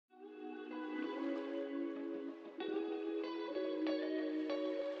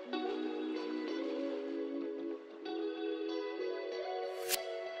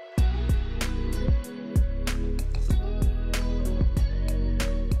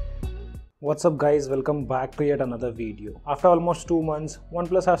What's up guys, welcome back to yet another video. After almost 2 months,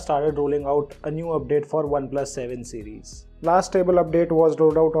 Oneplus has started rolling out a new update for OnePlus 7 series. Last stable update was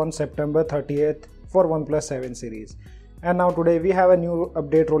rolled out on September 30th for OnePlus 7 series. And now today we have a new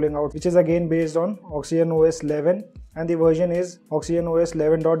update rolling out which is again based on OxygenOS 11 and the version is OxygenOS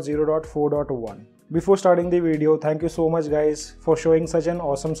 11.0.4.1. Before starting the video, thank you so much guys for showing such an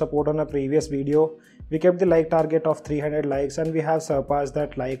awesome support on a previous video. We kept the like target of 300 likes and we have surpassed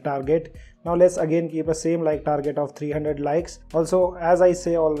that like target. Now let's again keep a same like target of 300 likes. Also, as I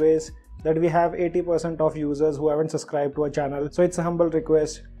say always, that we have 80% of users who haven't subscribed to our channel. So it's a humble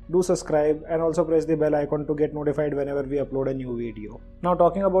request. Do subscribe and also press the bell icon to get notified whenever we upload a new video. Now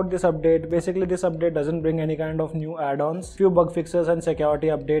talking about this update, basically this update doesn't bring any kind of new add-ons. Few bug fixes and security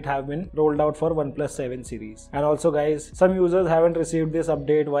update have been rolled out for OnePlus 7 series. And also guys, some users haven't received this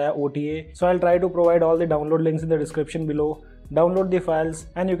update via OTA. So I'll try to provide all the download links in the description below. Download the files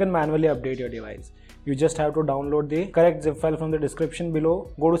and you can manually update your device. You just have to download the correct zip file from the description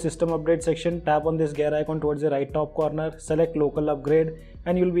below. Go to system update section, tap on this gear icon towards the right top corner, select local upgrade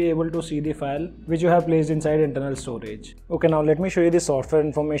and you'll be able to see the file which you have placed inside internal storage. Okay, now let me show you the software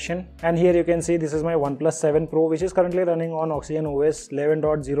information. And here you can see this is my OnePlus 7 Pro which is currently running on OxygenOS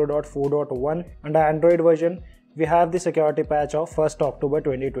 11.0.4.1 and the Android version. We have the security patch of 1st October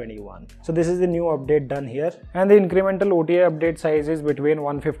 2021. So this is the new update done here. And the incremental OTA update size is between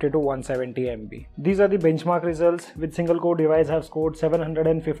 150 to 170 MB. These are the benchmark results. With single core device have scored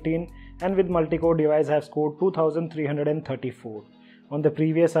 715 and with multi-core device have scored 2334. On the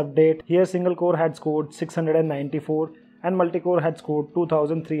previous update, here single core had scored 694 and multi-core had scored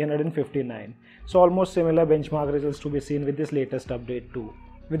 2359. So almost similar benchmark results to be seen with this latest update too.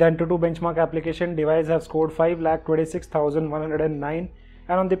 With Antutu benchmark application, device have scored 5,26,109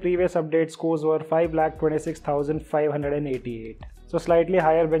 and on the previous update scores were 5,26,588. So slightly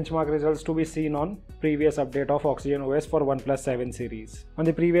higher benchmark results to be seen on previous update of OxygenOS for OnePlus 7 series. On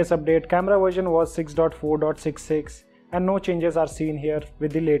the previous update, camera version was 6.4.66 and no changes are seen here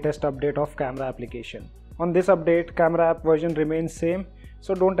with the latest update of camera application. On this update, camera app version remains same.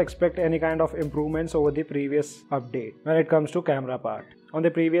 So don't expect any kind of improvements over the previous update when it comes to camera part. On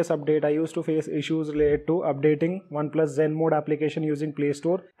the previous update, I used to face issues related to updating OnePlus Zen mode application using Play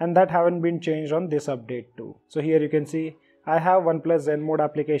Store and that haven't been changed on this update too. So here you can see I have OnePlus Zen mode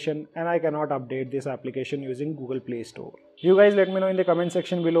application and I cannot update this application using Google Play Store. You guys let me know in the comment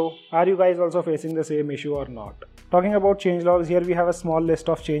section below, are you guys also facing the same issue or not? Talking about changelogs, here we have a small list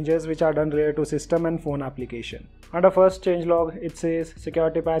of changes which are done related to system and phone application. Under first changelog, it says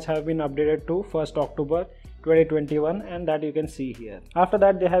security patch have been updated to 1st October 2021 and that you can see here. After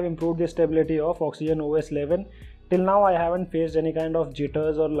that, they have improved the stability of OxygenOS 11. Till now I haven't faced any kind of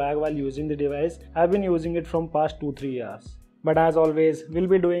jitters or lag while using the device. I've been using it from past 2-3 years. But as always, we'll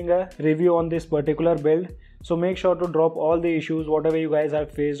be doing a review on this particular build. So make sure to drop all the issues whatever you guys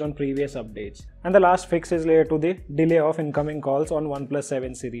have faced on previous updates. And the last fix is related to the delay of incoming calls on OnePlus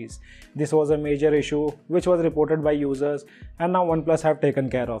 7 series. This was a major issue which was reported by users and now OnePlus have taken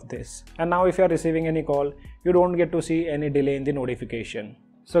care of this. And now if you are receiving any call, you don't get to see any delay in the notification.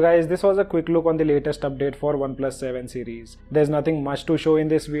 So guys, this was a quick look on the latest update for OnePlus 7 series. There's nothing much to show in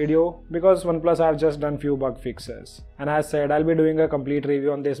this video because OnePlus have just done few bug fixes. And as said, I'll be doing a complete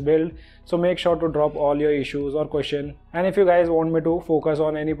review on this build. So make sure to drop all your issues or question. And if you guys want me to focus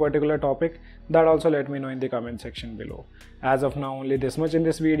on any particular topic, that also let me know in the comment section below. As of now, only this much in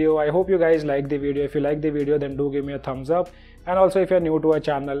this video. I hope you guys like the video. If you like the video, then do give me a thumbs up. And also if you're new to our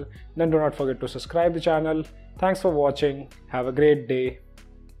channel, then do not forget to subscribe the channel. Thanks for watching. Have a great day.